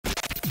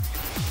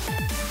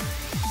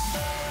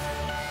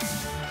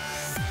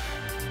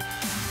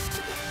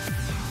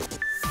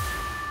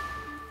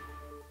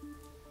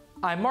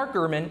I'm Mark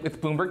Gurman with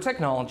Bloomberg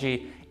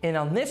Technology, and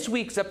on this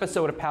week's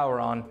episode of Power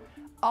On,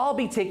 I'll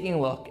be taking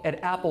a look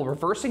at Apple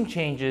reversing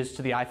changes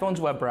to the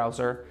iPhone's web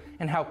browser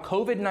and how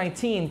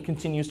COVID-19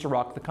 continues to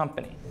rock the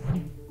company.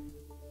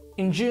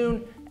 In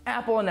June,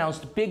 Apple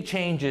announced big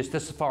changes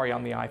to Safari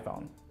on the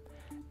iPhone.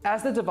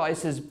 As the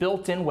device's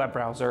built-in web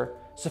browser,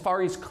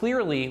 Safari is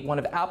clearly one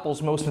of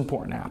Apple's most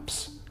important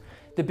apps.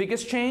 The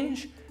biggest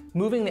change?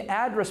 Moving the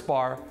address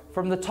bar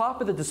from the top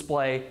of the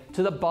display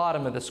to the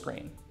bottom of the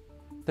screen.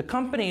 The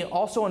company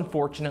also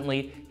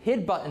unfortunately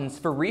hid buttons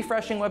for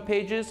refreshing web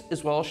pages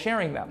as well as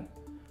sharing them.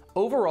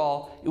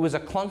 Overall, it was a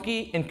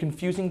clunky and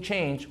confusing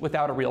change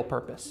without a real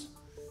purpose.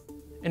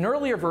 An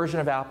earlier version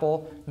of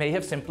Apple may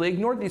have simply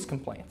ignored these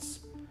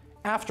complaints.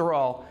 After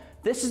all,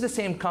 this is the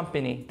same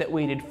company that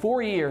waited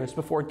 4 years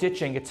before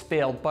ditching its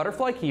failed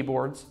butterfly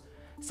keyboards,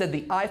 said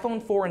the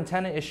iPhone 4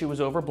 antenna issue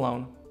was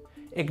overblown,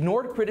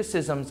 ignored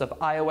criticisms of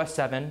iOS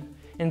 7,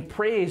 and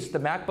praised the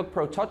MacBook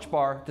Pro Touch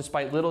Bar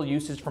despite little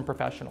usage from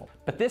professionals.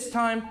 But this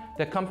time,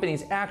 the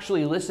company's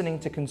actually listening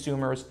to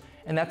consumers,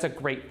 and that's a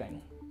great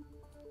thing.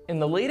 In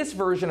the latest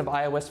version of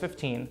iOS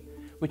 15,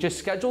 which is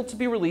scheduled to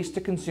be released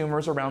to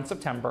consumers around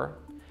September,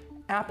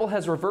 Apple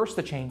has reversed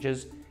the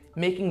changes,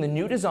 making the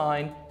new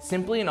design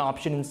simply an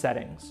option in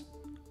settings.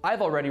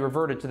 I've already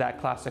reverted to that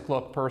classic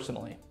look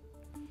personally.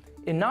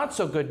 In not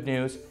so good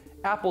news,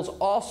 Apple's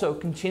also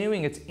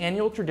continuing its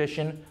annual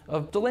tradition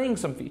of delaying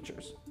some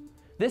features.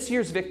 This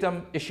year's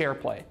victim is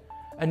SharePlay,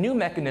 a new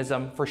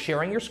mechanism for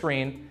sharing your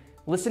screen,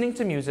 listening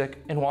to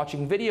music, and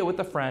watching video with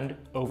a friend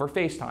over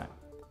FaceTime.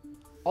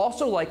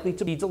 Also likely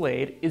to be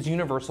delayed is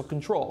Universal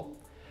Control.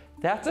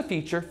 That's a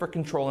feature for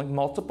controlling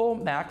multiple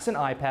Macs and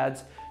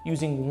iPads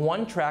using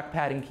one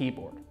trackpad and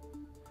keyboard.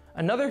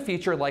 Another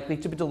feature likely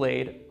to be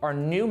delayed are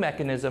new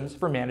mechanisms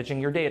for managing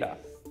your data.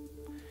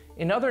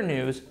 In other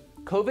news,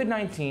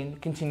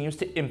 COVID-19 continues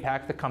to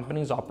impact the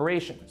company's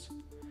operations.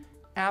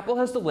 Apple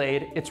has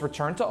delayed its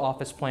return to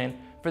office plan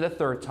for the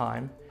third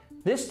time,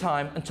 this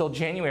time until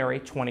January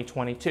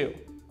 2022.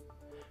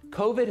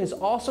 COVID has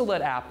also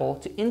led Apple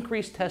to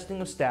increase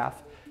testing of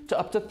staff to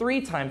up to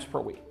 3 times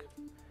per week.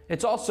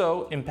 It's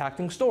also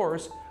impacting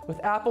stores, with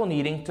Apple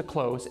needing to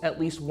close at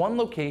least one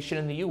location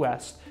in the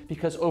US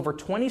because over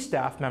 20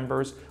 staff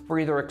members were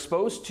either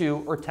exposed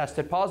to or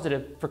tested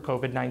positive for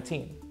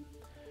COVID-19.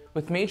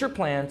 With major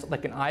plans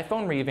like an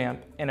iPhone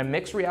revamp and a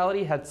mixed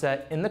reality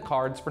headset in the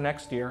cards for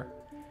next year,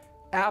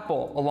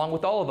 Apple, along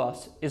with all of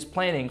us, is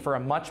planning for a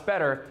much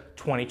better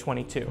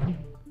 2022.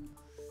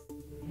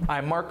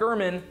 I'm Mark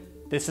Gurman.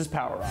 This is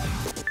Power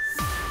On.